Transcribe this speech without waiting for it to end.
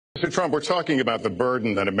Mr. Trump, we're talking about the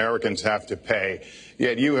burden that Americans have to pay,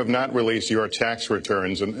 yet you have not released your tax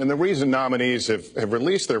returns. And the reason nominees have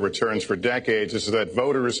released their returns for decades is that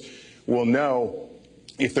voters will know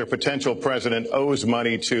if their potential president owes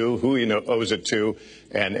money to, who he owes it to,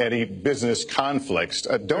 and any business conflicts.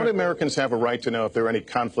 Don't Americans have a right to know if there are any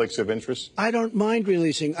conflicts of interest? I don't mind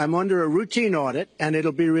releasing. I'm under a routine audit, and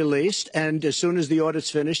it'll be released. And as soon as the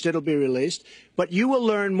audit's finished, it'll be released. But you will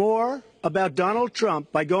learn more about Donald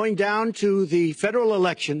Trump by going down to the federal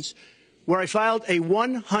elections, where I filed a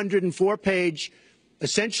 104-page,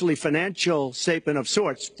 essentially financial statement of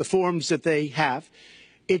sorts, the forms that they have.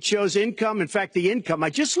 It shows income. In fact, the income,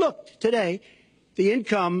 I just looked today, the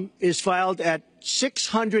income is filed at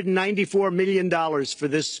 $694 million for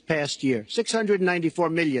this past year.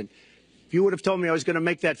 $694 million. If you would have told me I was going to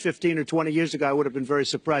make that 15 or 20 years ago, I would have been very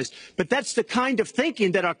surprised. But that's the kind of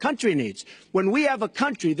thinking that our country needs. When we have a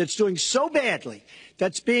country that's doing so badly,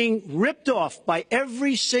 that's being ripped off by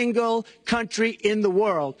every single country in the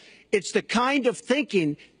world, it's the kind of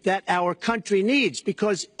thinking that our country needs,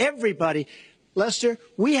 because everybody, Lester,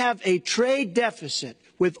 we have a trade deficit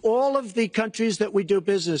with all of the countries that we do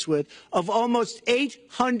business with of almost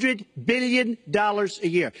 $800 billion a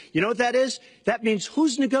year. You know what that is? That means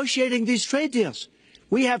who's negotiating these trade deals?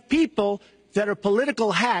 We have people that are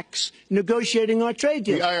political hacks negotiating our trade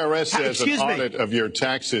deals. The IRS says an audit of your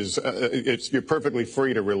taxes, you're perfectly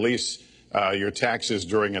free to release your taxes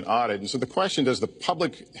during an audit. And so the question, does the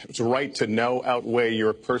public's right to know outweigh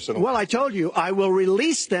your personal? Well, I told you, I will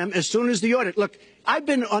release them as soon as the audit. Look, I've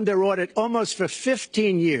been under audit almost for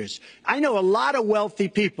 15 years. I know a lot of wealthy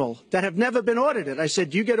people that have never been audited. I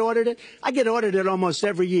said, do you get audited? I get audited almost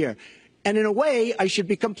every year. And in a way, I should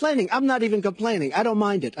be complaining. I'm not even complaining. I don't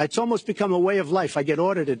mind it. It's almost become a way of life. I get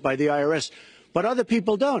audited by the IRS, but other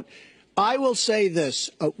people don't. I will say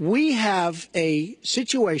this. We have a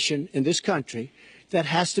situation in this country that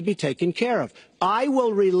has to be taken care of. I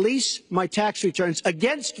will release my tax returns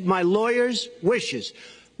against my lawyer's wishes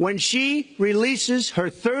when she releases her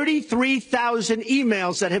 33,000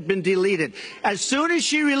 emails that have been deleted. As soon as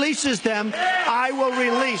she releases them, I will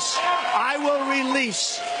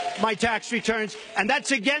release my tax returns. And that's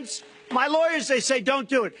against my lawyers. They say, don't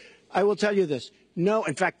do it. I will tell you this. No,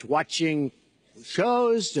 in fact, watching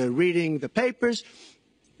shows, reading the papers,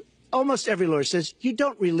 almost every lawyer says you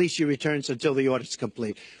don't release your returns until the audit's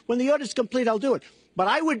complete. When the audit's complete, I'll do it. But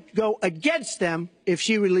I would go against them if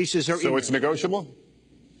she releases her email. So it's negotiable?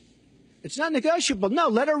 It's not negotiable. No,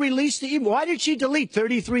 let her release the email. Why did she delete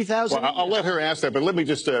 33,000? Well, I'll let her ask that, but let me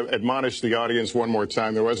just admonish the audience one more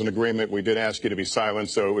time. There was an agreement. We did ask you to be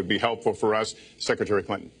silent, so it would be helpful for us. Secretary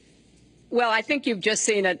Clinton. Well, I think you've just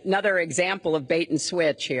seen another example of bait and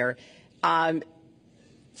switch here.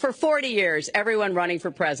 For 40 years, everyone running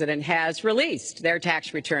for president has released their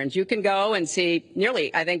tax returns. You can go and see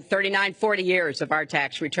nearly, I think, 39, 40 years of our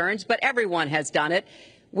tax returns, but everyone has done it.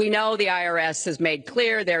 We know the IRS has made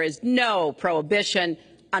clear there is no prohibition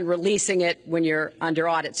on releasing it when you're under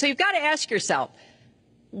audit. So you've got to ask yourself,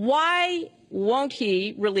 why won't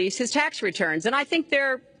he release his tax returns? And I think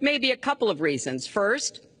there may be a couple of reasons.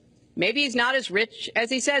 First, maybe he's not as rich as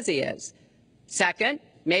he says he is. Second,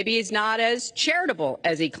 maybe he's not as charitable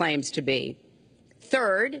as he claims to be.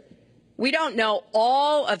 Third, we don't know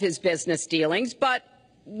all of his business dealings, but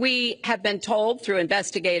we have been told through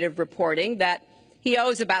investigative reporting that he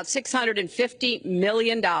owes about $650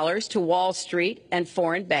 million to Wall Street and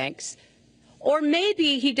foreign banks. Or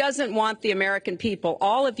maybe he doesn't want the American people,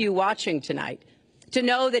 all of you watching tonight, to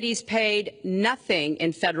know that he's paid nothing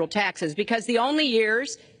in federal taxes, because the only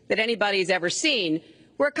years that anybody's ever seen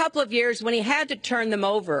were a couple of years when he had to turn them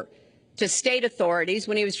over to state authorities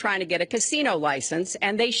when he was trying to get a casino license,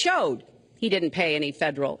 and they showed he didn't pay any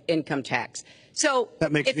federal income tax. So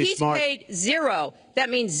if he's paid zero, that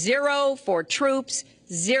means zero for troops,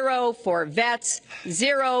 zero for vets,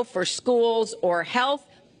 zero for schools or health.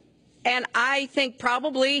 And I think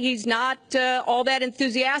probably he's not all that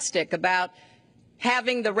enthusiastic about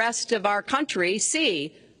having the rest of our country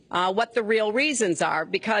see what the real reasons are,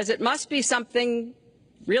 because it must be something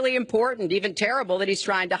really important, even terrible, that he's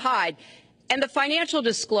trying to hide. And the financial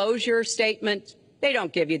disclosure statement, they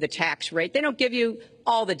don't give you the tax rate. They don't give you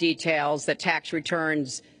all the details that tax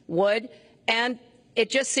returns would. And it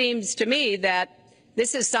just seems to me that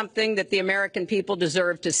this is something that the American people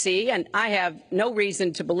deserve to see. And I have no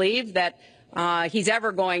reason to believe that he's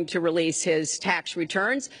ever going to release his tax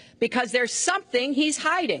returns, because there's something he's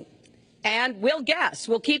hiding. And we'll guess.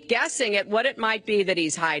 We'll keep guessing at what it might be that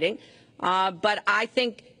he's hiding. But I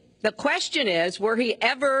think the question is, were he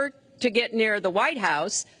ever to get near the White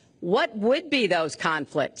House, what would be those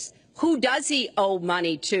conflicts? Who does he owe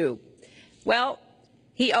money to? Well,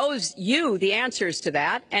 he owes you the answers to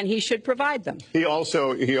that, and he should provide them. He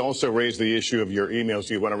also raised the issue of your emails.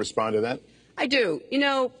 Do you want to respond to that? I do. You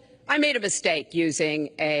know, I made a mistake using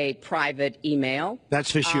a private email.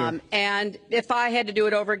 That's for sure. And if I had to do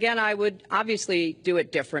it over again, I would obviously do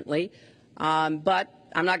it differently. But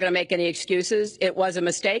I'm not going to make any excuses. It was a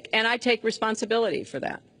mistake, and I take responsibility for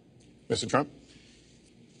that. Mr. Trump?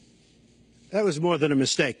 That was more than a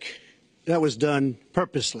mistake. That was done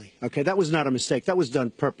purposely. Okay, that was not a mistake. That was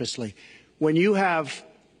done purposely. When you have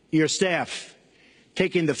your staff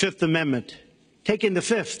taking the Fifth Amendment, taking the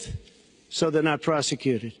Fifth, so they're not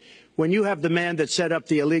prosecuted. When you have the man that set up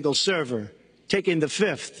the illegal server taking the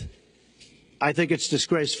Fifth, I think it's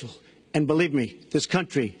disgraceful. And believe me, this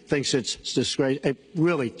country thinks it's disgraceful. It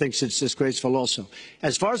really thinks it's disgraceful also.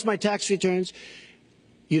 As far as my tax returns,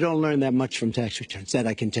 you don't learn that much from tax returns, that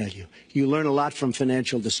I can tell you. You learn a lot from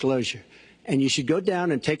financial disclosure. And you should go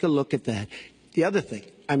down and take a look at that. The other thing,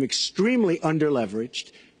 I'm extremely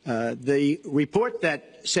underleveraged. The report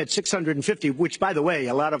that said 650, which, by the way,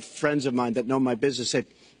 a lot of friends of mine that know my business said,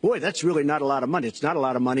 boy, that's really not a lot of money. It's not a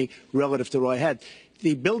lot of money relative to what I had.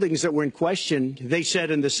 The buildings that were in question, they said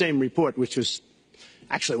in the same report, which was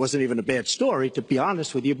actually, it wasn't even a bad story, to be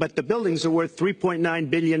honest with you, but the buildings are worth $3.9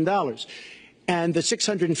 billion. And the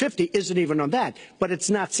 650 isn't even on that. But it's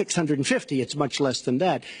not 650. It's much less than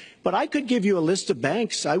that. But I could give you a list of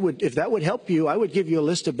banks. I would, if that would help you, I would give you a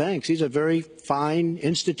list of banks. These are very fine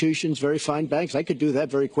institutions, very fine banks. I could do that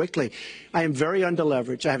very quickly. I am very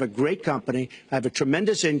underleveraged. I have a great company. I have a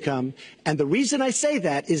tremendous income. And the reason I say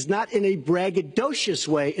that is not in a braggadocious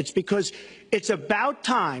way. It's because it's about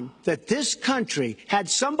time that this country had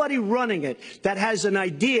somebody running it that has an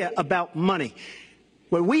idea about money.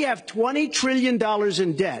 When we have $20 trillion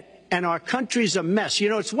in debt and our country's a mess. You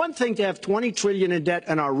know, it's one thing to have $20 trillion in debt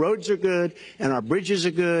and our roads are good and our bridges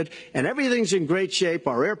are good and everything's in great shape.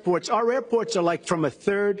 Our airports are like from a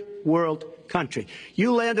third world country.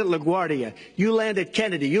 You land at LaGuardia, you land at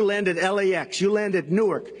Kennedy, you land at LAX, you land at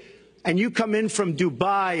Newark, and you come in from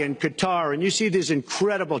Dubai and Qatar and you see these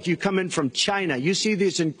incredible, you come in from China, you see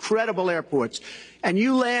these incredible airports and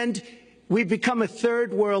you land, we've become a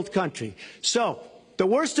third world country. So, the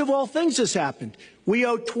worst of all things has happened. We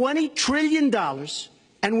owe $20 trillion,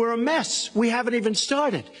 and we're a mess. We haven't even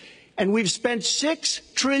started. And we've spent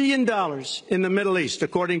 $6 trillion in the Middle East,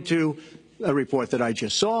 according to a report that I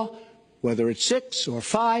just saw, whether it's 6 or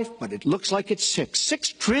 5, but it looks like it's 6.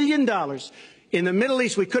 $6 trillion in the Middle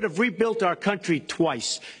East. We could have rebuilt our country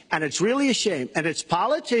twice. And it's really a shame. And it's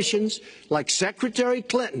politicians like Secretary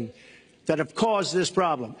Clinton that have caused this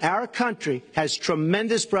problem. Our country has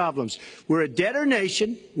tremendous problems. We're a debtor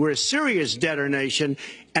nation, we're a serious debtor nation,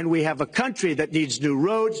 and we have a country that needs new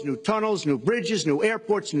roads, new tunnels, new bridges, new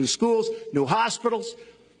airports, new schools, new hospitals.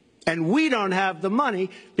 And we don't have the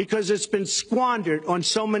money because it's been squandered on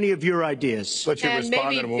so many of your ideas. Let you and respond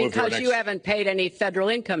maybe and we'll because you haven't paid any federal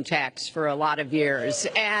income tax for a lot of years.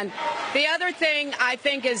 And the other thing I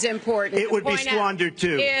think is important. It would be squandered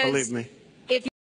too, believe me.